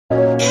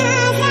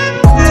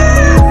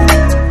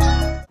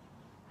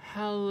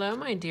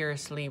my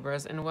dearest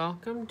Libras, and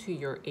welcome to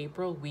your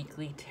April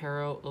weekly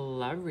tarot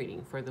love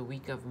reading for the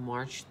week of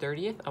March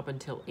 30th up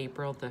until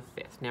April the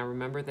 5th. Now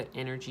remember that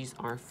energies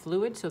are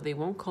fluid, so they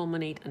won't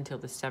culminate until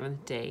the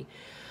 7th day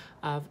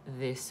of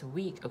this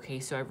week.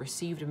 Okay, so I've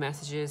received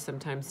messages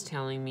sometimes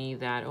telling me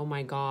that, oh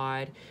my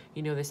God,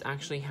 you know, this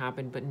actually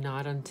happened, but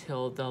not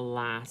until the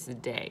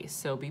last day.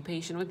 So be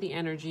patient with the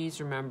energies.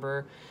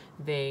 Remember,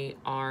 they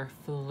are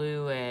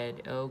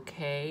fluid.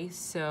 Okay,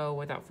 so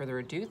without further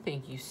ado,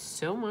 thank you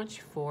so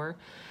much for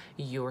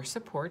your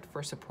support,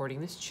 for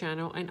supporting this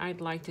channel, and I'd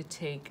like to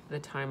take the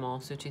time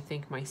also to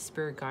thank my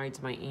spirit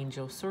guides, my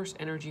angel source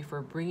energy,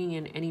 for bringing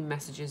in any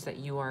messages that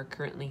you are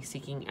currently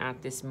seeking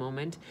at this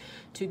moment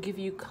to give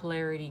you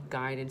clarity,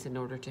 guidance in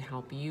order to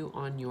help you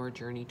on your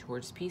journey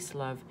towards peace,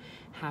 love,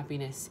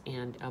 happiness,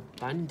 and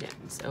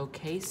abundance.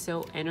 Okay,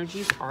 so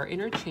energies are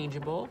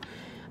interchangeable.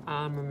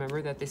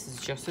 Remember that this is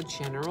just a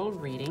general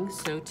reading,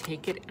 so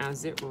take it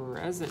as it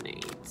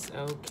resonates.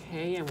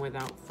 Okay, and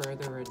without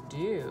further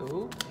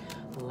ado,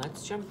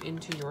 let's jump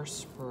into your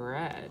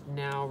spread.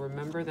 Now,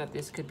 remember that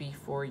this could be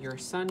for your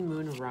sun,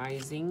 moon,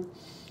 rising,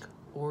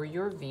 or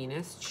your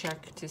Venus.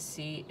 Check to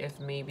see if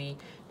maybe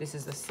this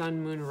is the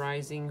sun, moon,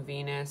 rising,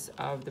 Venus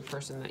of the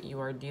person that you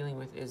are dealing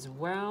with as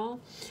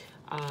well.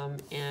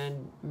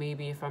 And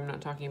maybe if I'm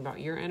not talking about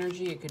your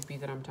energy, it could be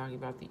that I'm talking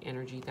about the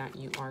energy that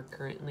you are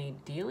currently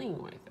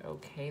dealing with,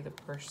 okay? The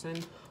person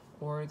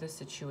or the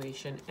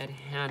situation at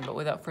hand. But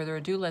without further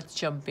ado, let's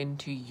jump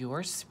into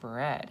your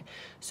spread.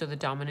 So the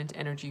dominant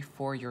energy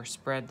for your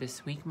spread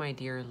this week, my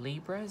dear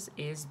Libras,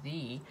 is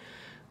the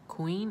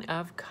Queen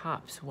of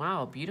Cups.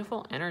 Wow,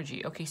 beautiful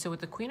energy. Okay, so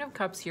with the Queen of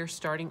Cups here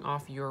starting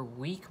off your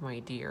week, my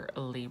dear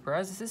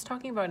Libras, this is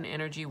talking about an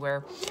energy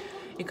where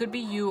it could be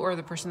you or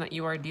the person that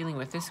you are dealing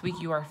with. This week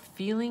you are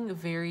feeling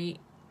very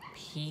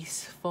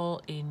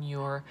peaceful in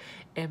your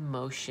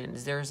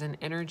emotions. There's an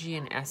energy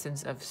and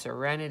essence of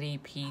serenity,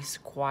 peace,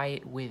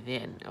 quiet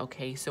within.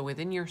 Okay, so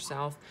within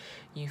yourself,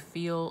 you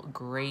feel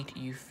great.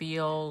 You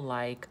feel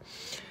like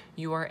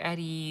you are at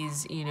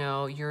ease. You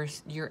know,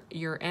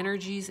 your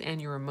energies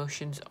and your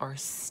emotions are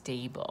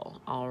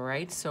stable. All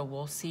right, so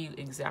we'll see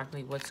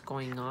exactly what's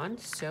going on.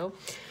 So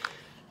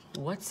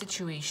what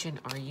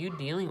situation are you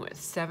dealing with?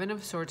 Seven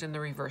of Swords in the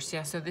reverse.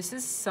 Yeah, so this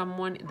is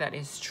someone that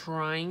is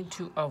trying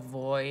to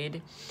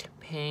avoid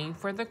paying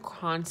for the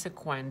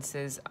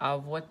consequences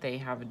of what they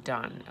have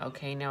done.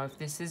 Okay, now if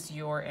this is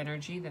your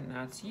energy, then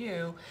that's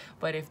you.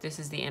 But if this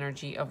is the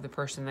energy of the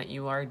person that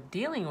you are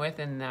dealing with,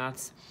 then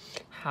that's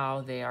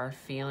how they are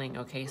feeling.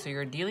 Okay, so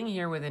you're dealing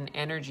here with an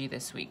energy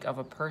this week of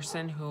a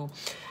person who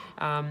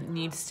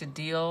needs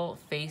to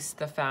face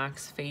the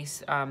facts,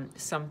 face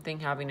something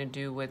having to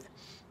do with,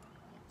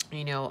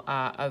 you know,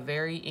 a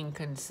very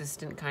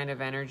inconsistent kind of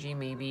energy,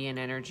 maybe an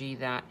energy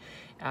that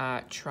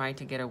tried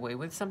to get away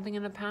with something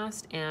in the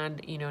past.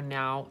 And, you know,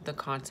 now the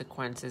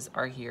consequences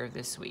are here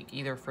this week,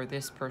 either for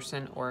this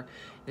person or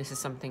this is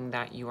something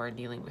that you are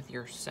dealing with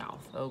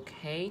yourself.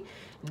 Okay,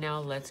 now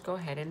let's go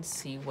ahead and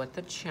see what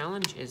the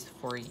challenge is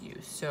for you.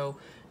 So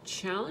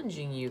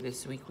challenging you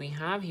this week, we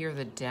have here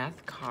the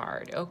Death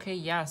card. Okay,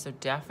 yeah, so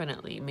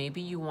definitely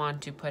maybe you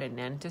want to put an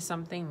end to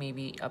something.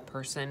 Maybe a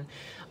person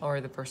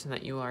or the person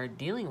that you are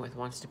dealing with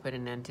wants to put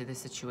an end to the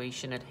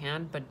situation at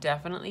hand, but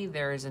definitely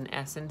there is an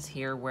essence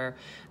here where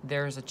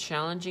there's a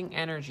challenging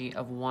energy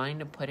of wanting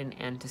to put an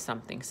end to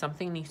something.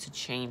 Something needs to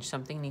change,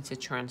 something needs to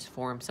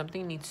transform,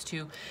 something needs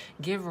to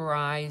give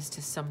rise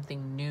to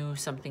something new,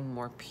 something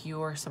more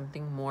pure,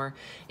 something more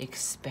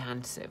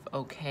expansive.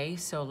 Okay,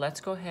 so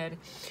let's go ahead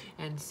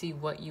and see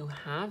what you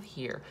have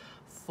here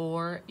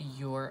for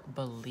your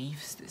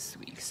beliefs this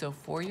week. So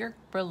for your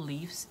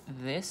beliefs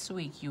this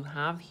week, you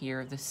have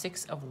here the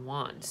Six of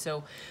Wands.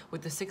 So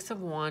with the Six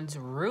of Wands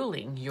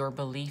ruling your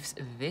beliefs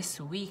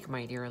this week,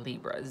 my dear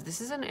Libras,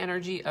 this is an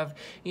energy of,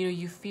 you know,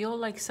 you feel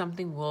like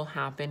something will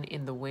happen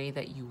in the way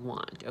that you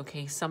want.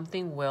 Okay,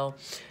 something will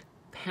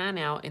pan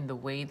out in the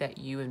way that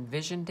you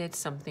envisioned it.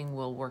 Something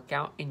will work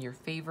out in your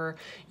favor.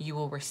 You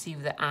will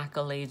receive the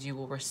accolades. You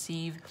will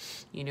receive,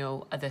 you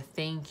know, the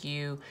thank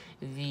you,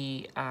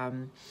 the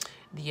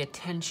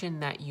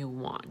attention that you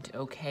want.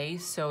 Okay,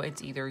 so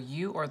it's either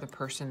you or the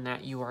person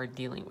that you are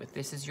dealing with.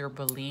 This is your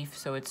belief.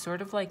 So it's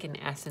sort of like an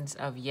essence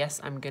of, yes,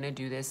 I'm gonna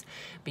do this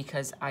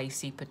because I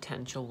see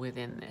potential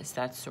within this.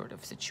 That sort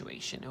of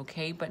situation.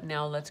 Okay, but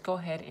now let's go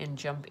ahead and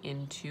jump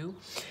into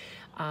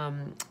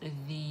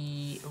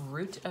the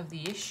root of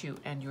the issue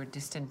and your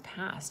distant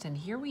past. And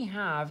here we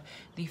have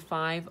the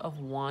Five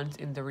of Wands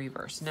in the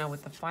reverse. Now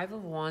with the Five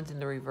of Wands in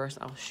the reverse,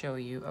 I'll show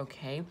you,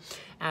 okay,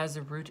 as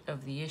a root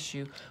of the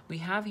issue, we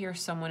have here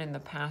someone in the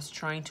past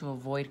trying to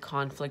avoid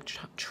conflict,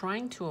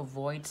 trying to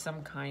avoid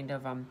some kind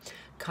of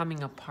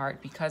coming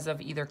apart because of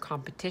either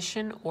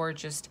competition or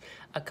just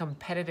a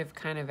competitive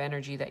kind of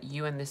energy that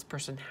you and this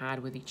person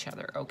had with each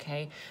other.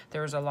 Okay,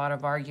 there was a lot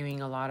of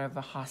arguing, a lot of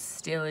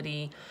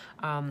hostility,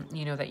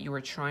 you know, that you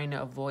were trying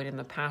to avoid in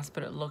the past,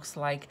 but it looks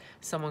like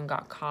someone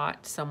got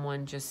caught.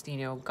 Someone just, you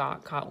know,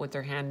 got caught with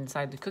their hand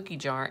inside the cookie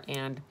jar,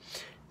 and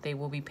they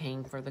will be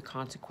paying for the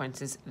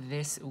consequences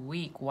this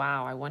week.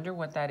 Wow, I wonder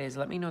what that is.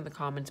 Let me know in the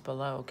comments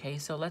below, okay?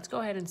 So let's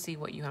go ahead and see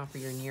what you have for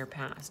your near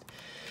past.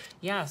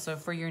 Yeah, so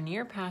for your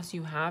near past,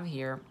 you have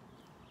here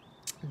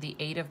the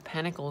Eight of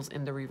Pentacles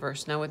in the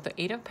reverse. Now, with the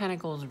Eight of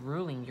Pentacles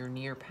ruling your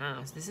near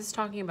past, this is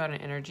talking about an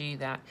energy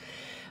that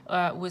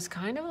was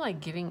kind of like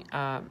giving,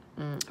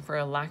 for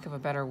a lack of a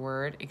better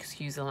word,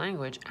 excuse the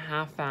language,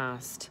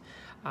 half-assed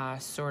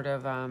sort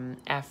of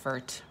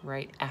effort,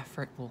 right?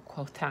 Effort, we'll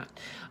quote that.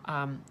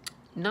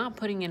 Not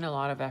putting in a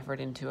lot of effort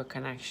into a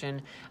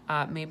connection.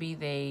 Maybe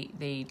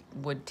they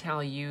would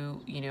tell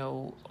you, you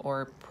know,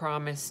 or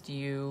promised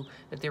you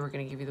that they were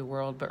going to give you the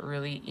world, but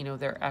really, you know,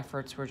 their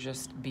efforts were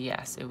just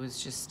BS. It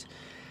was just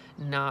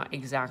not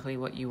exactly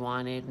what you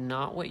wanted,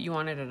 not what you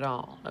wanted at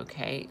all,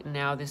 okay?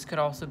 Now, this could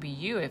also be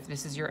you. If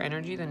this is your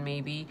energy, then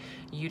maybe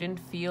you didn't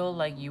feel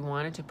like you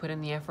wanted to put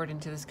in the effort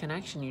into this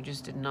connection. You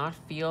just did not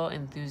feel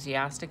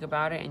enthusiastic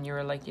about it, and you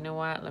were like, you know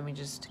what, let me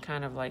just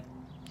kind of like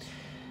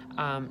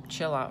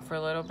chill out for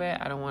a little bit.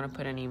 I don't want to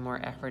put any more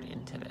effort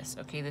into this.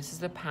 Okay, this is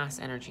the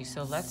past energy.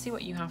 So let's see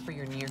what you have for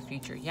your near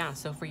future. Yeah,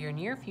 so for your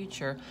near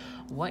future,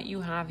 what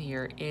you have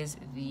here is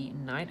the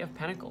Knight of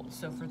Pentacles.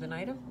 So for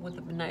the with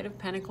the Knight of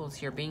Pentacles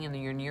here being in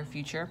your near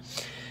future,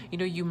 you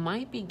know, you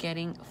might be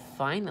getting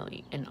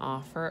finally an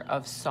offer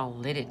of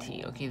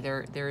solidity. Okay,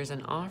 there is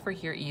an offer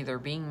here either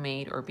being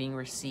made or being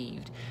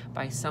received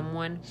by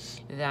someone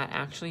that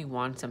actually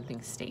wants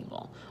something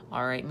stable.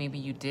 All right, maybe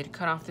you did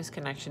cut off this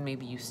connection.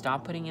 Maybe you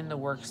stopped putting in the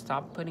work,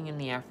 stop putting in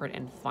the effort,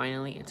 and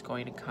finally it's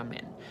going to come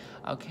in.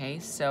 Okay,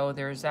 so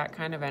there's that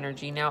kind of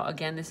energy. Now,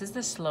 again, this is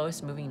the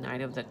slowest moving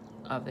night of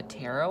the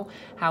tarot.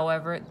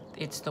 However,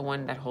 it's the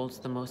one that holds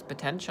the most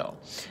potential.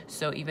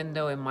 So even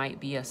though it might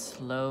be a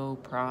slow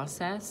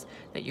process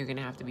that you're going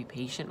to have to be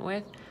patient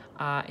with,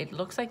 it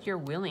looks like you're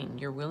willing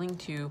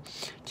to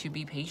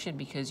be patient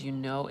because you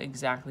know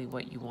exactly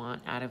what you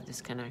want out of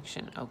this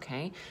connection.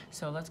 Okay,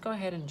 so let's go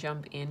ahead and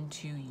jump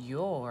into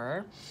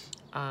your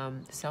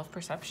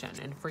self-perception.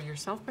 And for your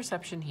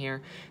self-perception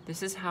here,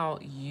 this is how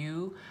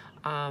you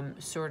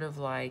sort of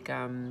like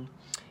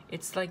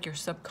it's like your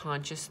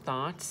subconscious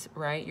thoughts,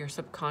 right? Your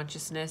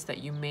subconsciousness that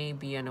you may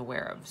be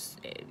unaware of.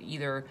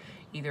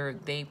 Either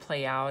they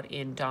play out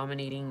in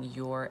dominating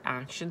your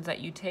actions that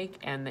you take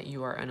and that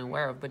you are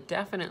unaware of. But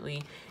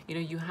definitely, you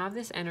know, you have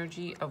this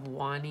energy of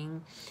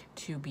wanting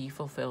to be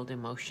fulfilled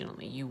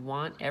emotionally. You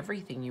want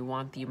everything. You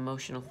want the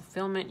emotional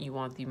fulfillment. You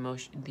want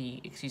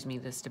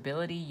the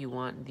stability. You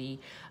want the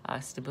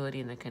stability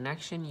in the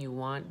connection. You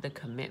want the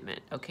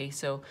commitment. Okay,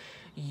 so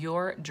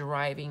your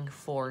driving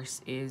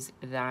force is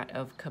that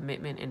of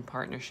commitment and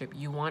partnership.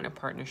 You want a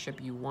partnership,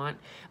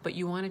 but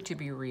you want it to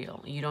be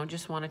real. You don't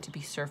just want it to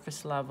be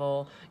surface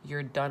level.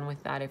 You're done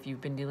with that if you've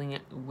been dealing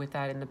with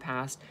that in the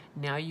past.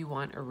 Now you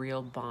want a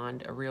real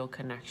bond, a real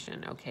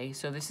connection, okay?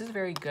 So this is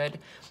very good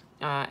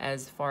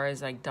as far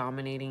as like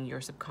dominating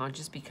your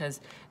subconscious,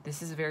 because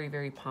this is very,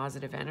 very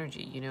positive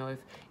energy. You know,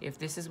 if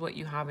this is what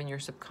you have in your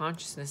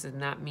subconsciousness, then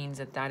that means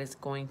that is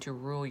going to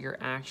rule your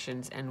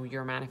actions and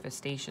your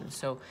manifestations.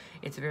 So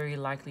it's very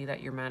likely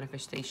that your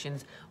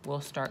manifestations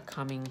will start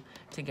coming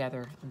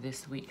together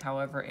this week.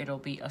 However, it'll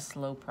be a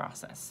slow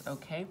process,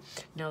 okay?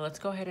 Now let's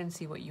go ahead and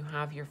see what you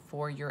have here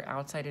for your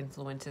outside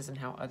influences and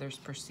how others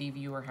perceive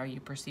you or how you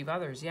perceive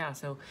others. Yeah,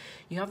 so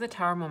you have the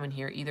Tower moment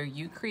here. Either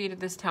you created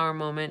this Tower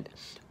moment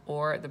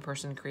or the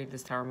person created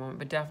this Tower moment,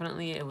 but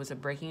definitely it was a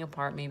breaking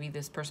apart. Maybe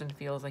this person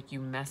feels like you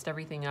messed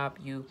everything up,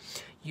 you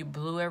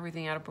blew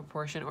everything out of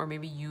proportion, or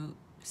maybe you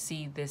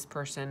see this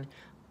person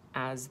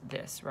as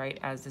this, right?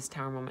 As this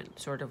Tower moment,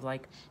 sort of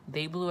like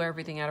they blew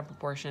everything out of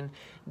proportion.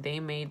 They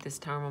made this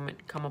Tower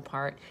moment come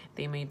apart.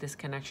 They made this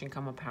connection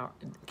come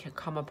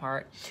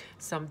apart.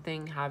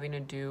 Something having to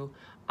do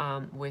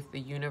with the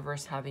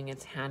universe having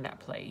its hand at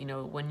play. You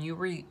know, when you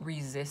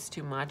resist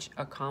too much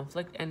a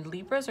conflict, and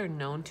Libras are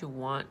known to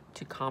want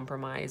to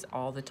compromise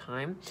all the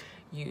time.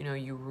 You know,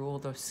 you rule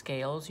the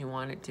scales. You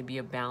want it to be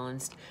a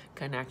balanced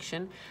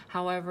connection.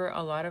 However,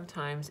 a lot of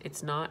times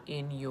it's not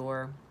in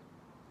your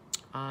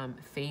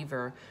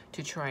favor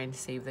to try and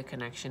save the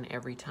connection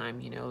every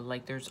time. You know,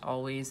 like there's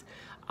always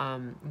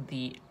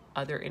the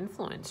other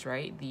influence,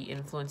 right? The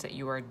influence that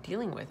you are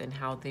dealing with and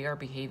how they are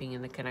behaving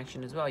in the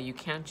connection as well. You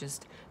can't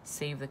just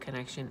save the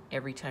connection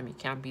every time. You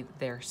can't be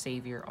their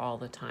savior all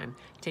the time.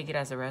 Take it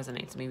as it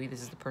resonates. Maybe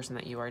this is the person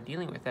that you are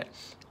dealing with that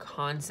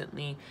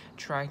constantly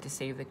tried to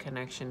save the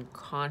connection,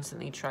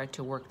 constantly tried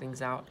to work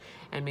things out,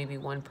 and maybe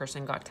one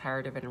person got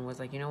tired of it and was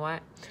like, you know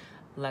what?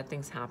 Let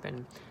things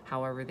happen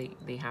however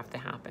they have to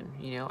happen,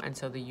 you know? And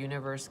so the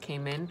universe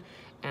came in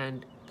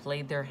and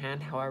played their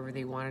hand however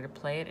they wanted to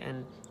play it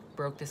and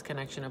broke this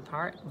connection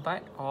apart,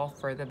 but all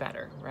for the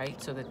better, right?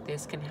 So that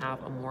this can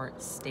have a more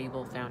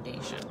stable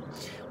foundation,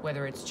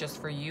 whether it's just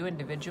for you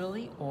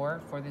individually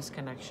or for this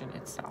connection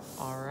itself.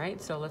 All right,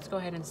 so let's go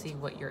ahead and see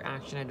what your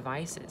action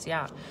advice is.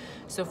 Yeah,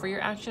 so for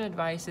your action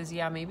advice is,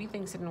 yeah, maybe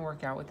things didn't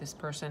work out with this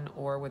person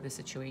or with the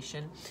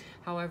situation.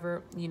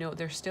 However, you know,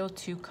 there's still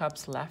 2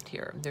 cups left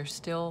here. There's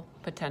still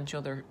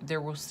potential.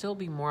 There will still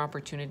be more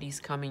opportunities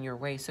coming your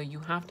way. So you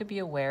have to be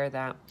aware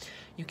that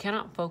you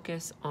cannot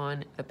focus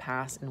on the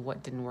past and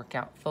what didn't work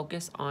out.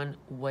 Focus on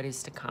what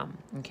is to come,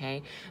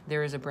 okay?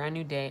 There is a brand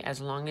new day.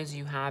 As long as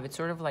you have, it's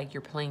sort of like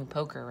you're playing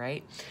poker,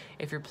 right?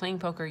 If you're playing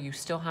poker, you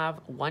still have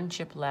one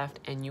chip left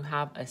and you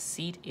have a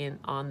seat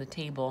on the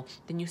table,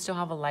 then you still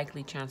have a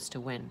likely chance to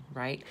win,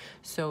 right?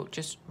 So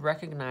just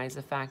recognize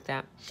the fact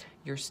that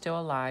you're still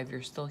alive,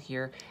 you're still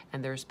here,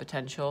 and there's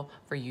potential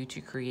for you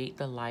to create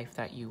the life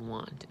that you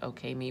want,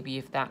 okay? Maybe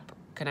if that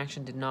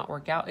connection did not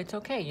work out, it's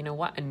okay. You know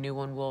what? A new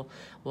one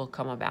will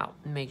come about.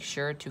 Make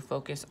sure to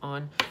focus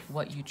on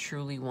what you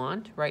truly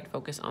want, right?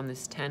 Focus on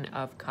this 10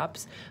 of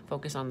Cups.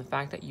 Focus on the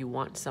fact that you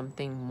want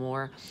something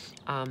more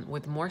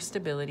with more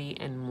stability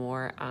and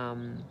more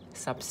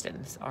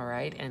substance, all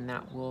right? And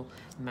that will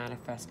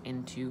manifest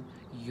into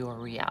your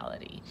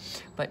reality.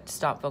 But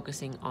stop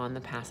focusing on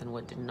the past and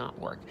what did not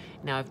work.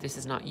 Now, if this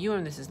is not you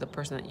and this is the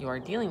person that you are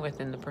dealing with,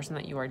 then the person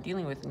that you are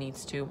dealing with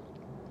needs to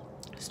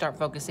start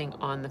focusing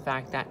on the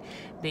fact that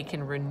they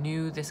can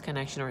renew this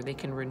connection, or they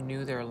can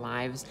renew their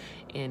lives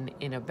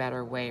in a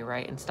better way,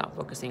 right? And stop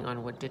focusing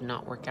on what did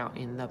not work out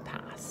in the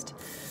past.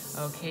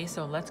 Okay,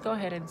 so let's go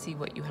ahead and see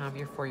what you have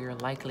here for your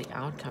likely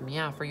outcome.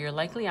 Yeah, for your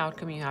likely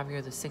outcome, you have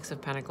here the 6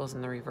 of Pentacles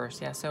in the reverse.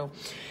 Yeah, so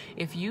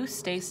if you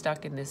stay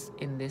stuck in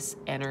this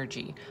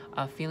energy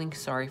of feeling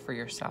sorry for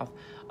yourself,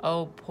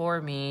 oh,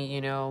 poor me,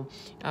 you know,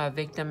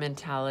 victim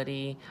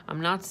mentality.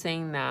 I'm not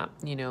saying that,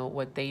 you know,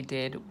 what they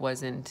did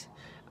wasn't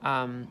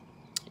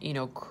you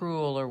know,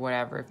 cruel or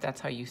whatever, if that's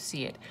how you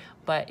see it.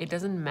 But it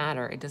doesn't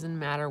matter. It doesn't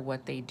matter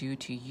what they do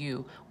to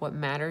you. What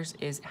matters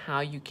is how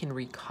you can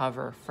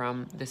recover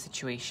from the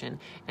situation.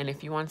 And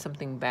if you want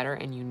something better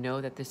and you know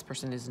that this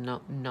person is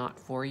not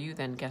for you,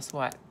 then guess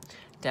what?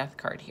 Death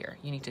card here.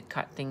 You need to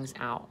cut things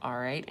out, all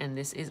right? And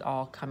this is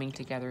all coming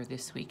together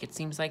this week. It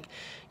seems like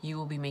you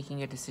will be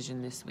making a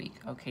decision this week,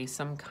 okay?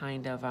 Some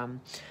kind of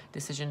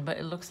decision, but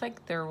it looks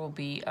like there will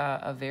be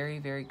a very,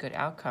 very good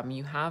outcome.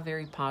 You have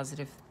very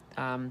positive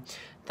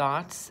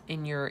thoughts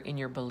in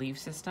your belief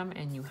system,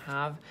 and you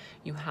have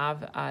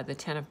the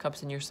 10 of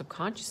Cups in your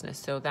subconsciousness.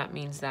 So that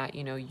means that,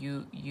 you know,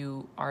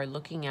 you are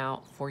looking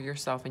out for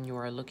yourself, and you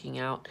are looking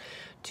out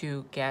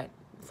to get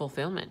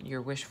fulfillment,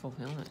 your wish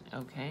fulfillment,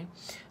 okay?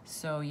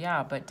 So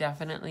yeah, but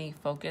definitely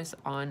focus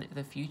on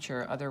the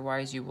future.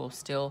 Otherwise, you will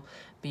still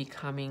be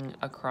coming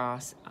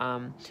across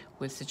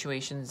with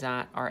situations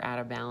that are out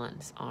of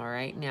balance, all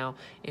right? Now,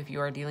 if you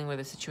are dealing with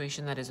a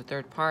situation that is a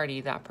third party,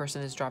 that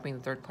person is dropping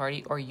the third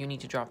party, or you need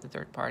to drop the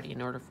third party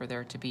in order for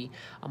there to be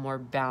a more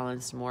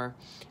balanced, more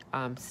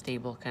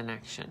stable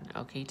connection,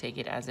 okay? Take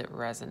it as it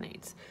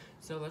resonates.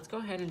 So let's go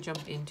ahead and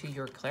jump into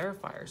your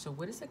clarifier. So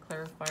what is the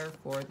clarifier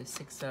for the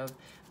 6 of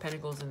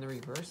Pentacles in the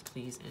reverse,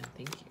 please, and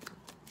thank you.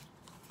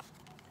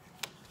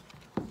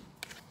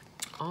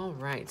 All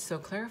right, so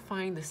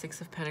clarifying the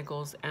 6 of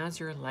Pentacles as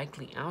your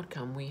likely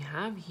outcome, we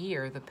have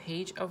here the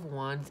Page of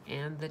Wands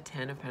and the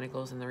 10 of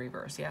Pentacles in the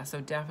reverse. Yeah, so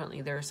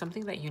definitely there is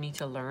something that you need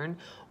to learn,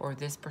 or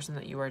this person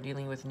that you are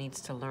dealing with needs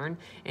to learn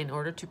in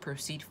order to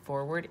proceed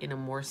forward in a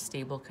more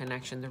stable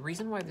connection. The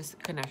reason why this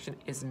connection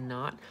is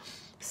not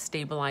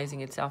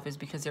stabilizing itself is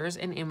because there is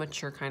an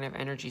immature kind of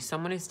energy.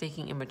 Someone is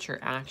taking immature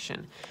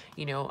action.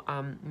 You know,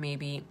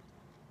 maybe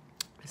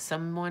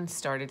someone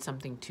started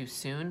something too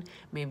soon.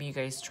 Maybe you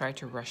guys try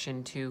to rush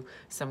into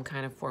some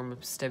kind of form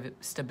of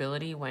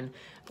stability when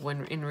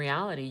in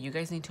reality you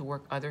guys need to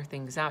work other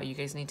things out. You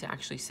guys need to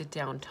actually sit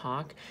down,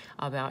 talk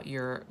about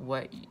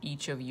what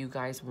each of you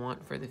guys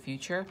want for the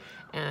future,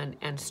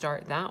 and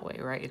start that way,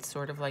 right? It's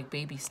sort of like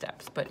baby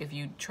steps. But if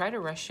you try to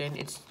rush in,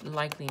 it's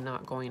likely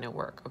not going to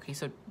work. Okay,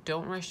 so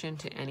don't rush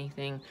into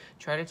anything.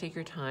 Try to take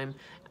your time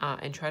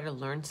and try to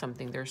learn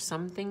something. There's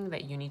something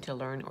that you need to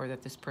learn, or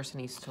that this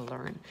person needs to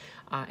learn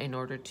in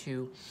order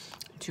to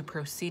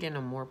proceed in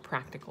a more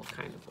practical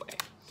kind of way.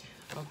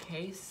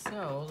 Okay,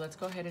 so let's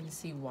go ahead and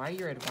see why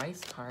your advice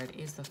card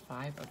is the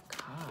 5 of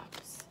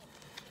Cups.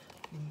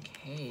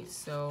 Okay,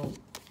 so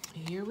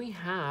here we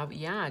have,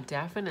 yeah,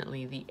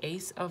 definitely the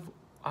Ace of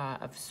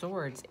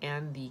Swords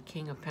and the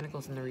King of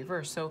Pentacles in the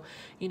reverse. So,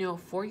 you know,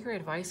 for your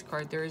advice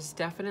card, there is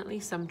definitely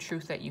some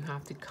truth that you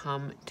have to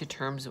come to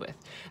terms with.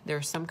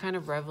 There's some kind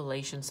of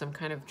revelation, some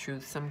kind of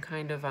truth, some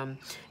kind of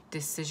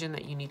decision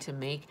that you need to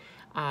make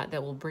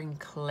that will bring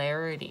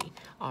clarity,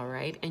 all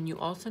right? And you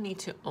also need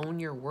to own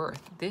your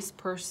worth. This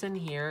person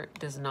here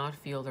does not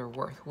feel their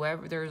worth.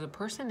 Whoever, there's a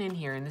person in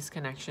here in this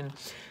connection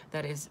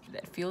that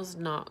feels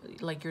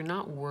not like you're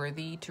not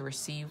worthy to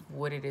receive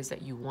what it is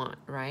that you want,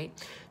 right?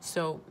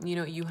 So, you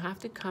know, you have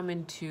to come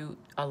into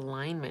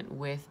alignment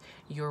with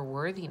your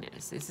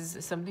worthiness. This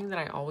is something that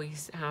I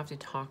always have to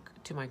talk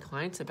to my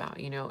clients about.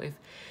 You know, if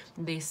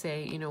they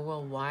say, you know,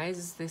 well, why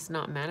is this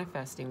not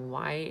manifesting?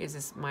 Why is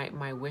this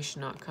my wish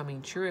not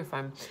coming true if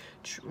I'm,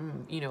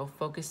 you know,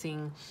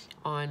 focusing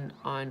on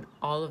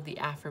all of the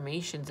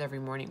affirmations every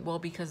morning? Well,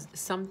 because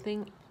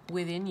something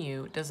within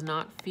you does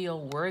not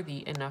feel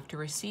worthy enough to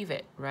receive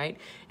it, right?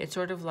 It's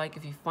sort of like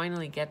if you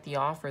finally get the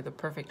offer, the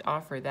perfect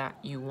offer that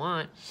you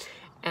want,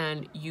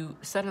 and you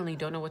suddenly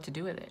don't know what to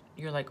do with it.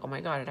 You're like, oh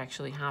my God, it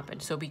actually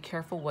happened. So be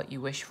careful what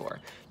you wish for.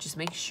 Just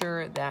make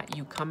sure that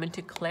you come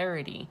into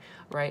clarity,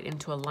 right,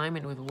 into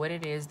alignment with what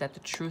it is that the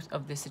truth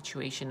of this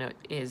situation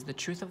is, the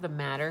truth of the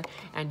matter,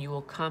 and you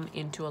will come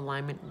into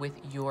alignment with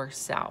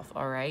yourself,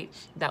 all right?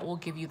 That will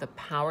give you the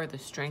power, the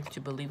strength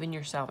to believe in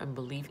yourself and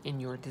believe in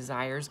your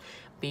desires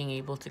being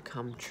able to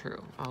come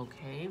true,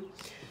 okay?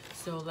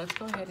 So let's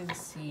go ahead and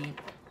see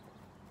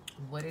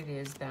what it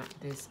is that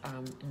this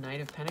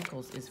Knight of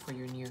Pentacles is for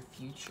your near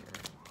future.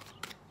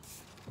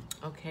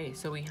 Okay,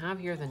 so we have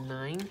here the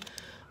Nine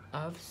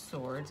of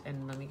Swords,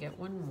 and let me get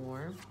one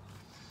more.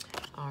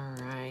 All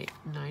right,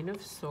 Nine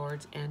of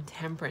Swords and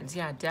Temperance.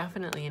 Yeah,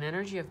 definitely an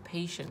energy of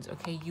patience.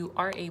 Okay, you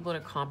are able to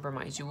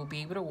compromise. You will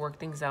be able to work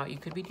things out. You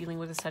could be dealing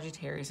with a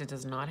Sagittarius. It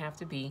does not have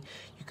to be.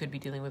 You could be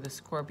dealing with a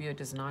Scorpio. It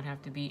does not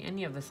have to be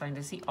any of the signs.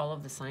 I see all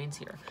of the signs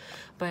here.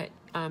 But,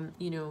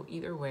 you know,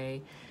 either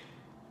way,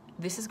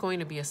 this is going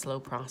to be a slow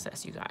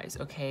process, you guys,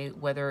 okay?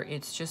 Whether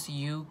it's just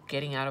you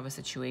getting out of a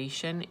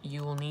situation,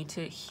 you will need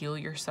to heal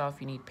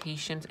yourself. You need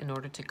patience in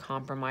order to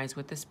compromise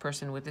with this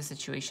person, with this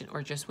situation,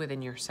 or just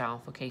within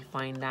yourself, okay?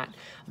 Find that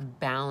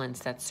balance,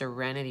 that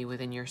serenity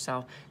within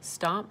yourself.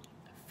 Stop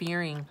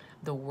fearing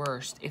the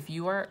worst. If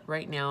you are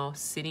right now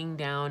sitting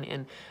down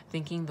and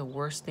thinking the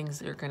worst things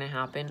that are going to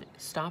happen,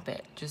 stop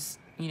it. Just,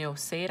 you know,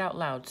 say it out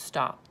loud.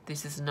 Stop.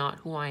 This is not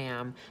who I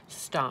am.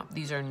 Stop.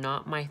 These are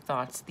not my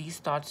thoughts. These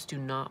thoughts do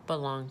not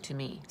belong to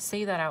me.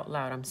 Say that out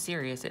loud. I'm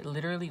serious. It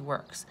literally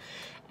works.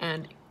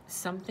 And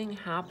something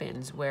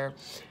happens where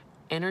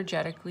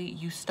energetically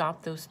you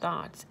stop those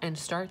thoughts and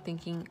start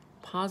thinking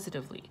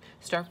positively.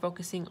 Start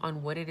focusing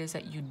on what it is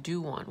that you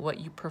do want, what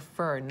you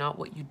prefer, not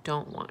what you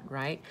don't want,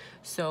 right?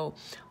 So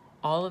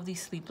all of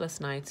these sleepless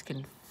nights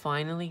can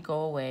finally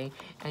go away,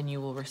 and you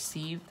will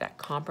receive that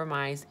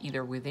compromise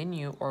either within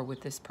you or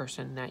with this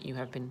person that you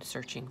have been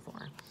searching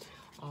for.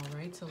 All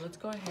right, so let's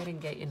go ahead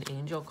and get an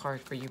angel card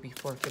for you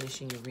before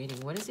finishing your reading.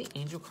 What is the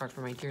angel card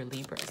for my dear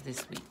Libras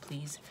this week,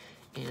 please?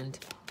 And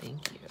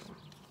thank you.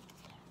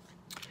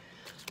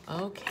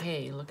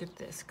 Okay, look at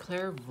this.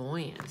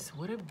 Clairvoyance.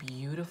 What a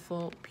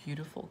beautiful,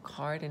 beautiful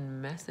card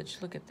and message.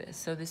 Look at this.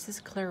 So this is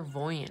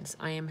clairvoyance.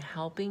 I am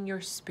helping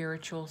your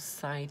spiritual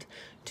sight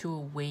to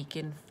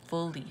awaken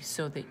fully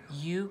so that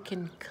you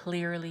can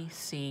clearly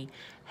see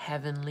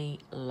heavenly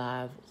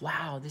love.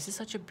 Wow, this is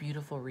such a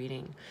beautiful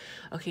reading.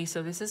 Okay,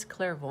 so this is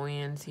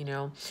clairvoyance, you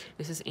know,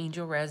 this is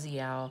Angel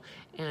Raziel,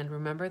 and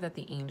remember that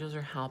the angels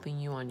are helping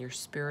you on your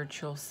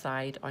spiritual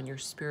side, on your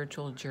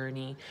spiritual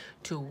journey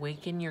to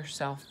awaken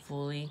yourself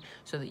fully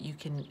so that you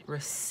can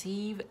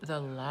receive the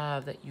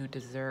love that you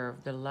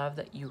deserve, the love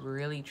that you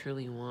really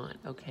truly want.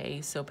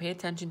 Okay, so pay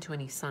attention to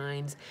any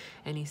signs,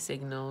 any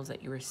signals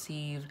that you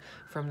receive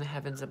from the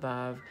heavens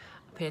above.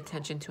 Pay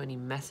attention to any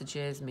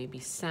messages, maybe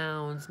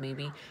sounds,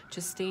 maybe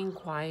just staying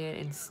quiet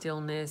in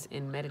stillness,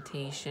 in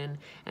meditation,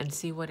 and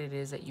see what it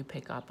is that you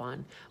pick up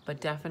on. But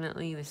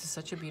definitely, this is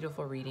such a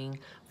beautiful reading.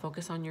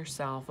 Focus on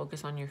yourself,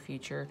 focus on your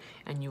future,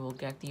 and you will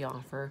get the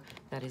offer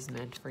that is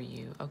meant for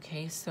you.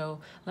 Okay, so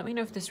let me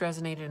know if this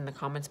resonated in the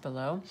comments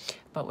below.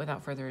 But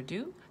without further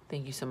ado,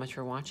 thank you so much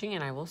for watching,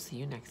 and I will see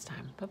you next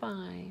time.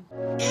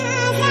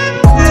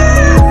 Bye-bye.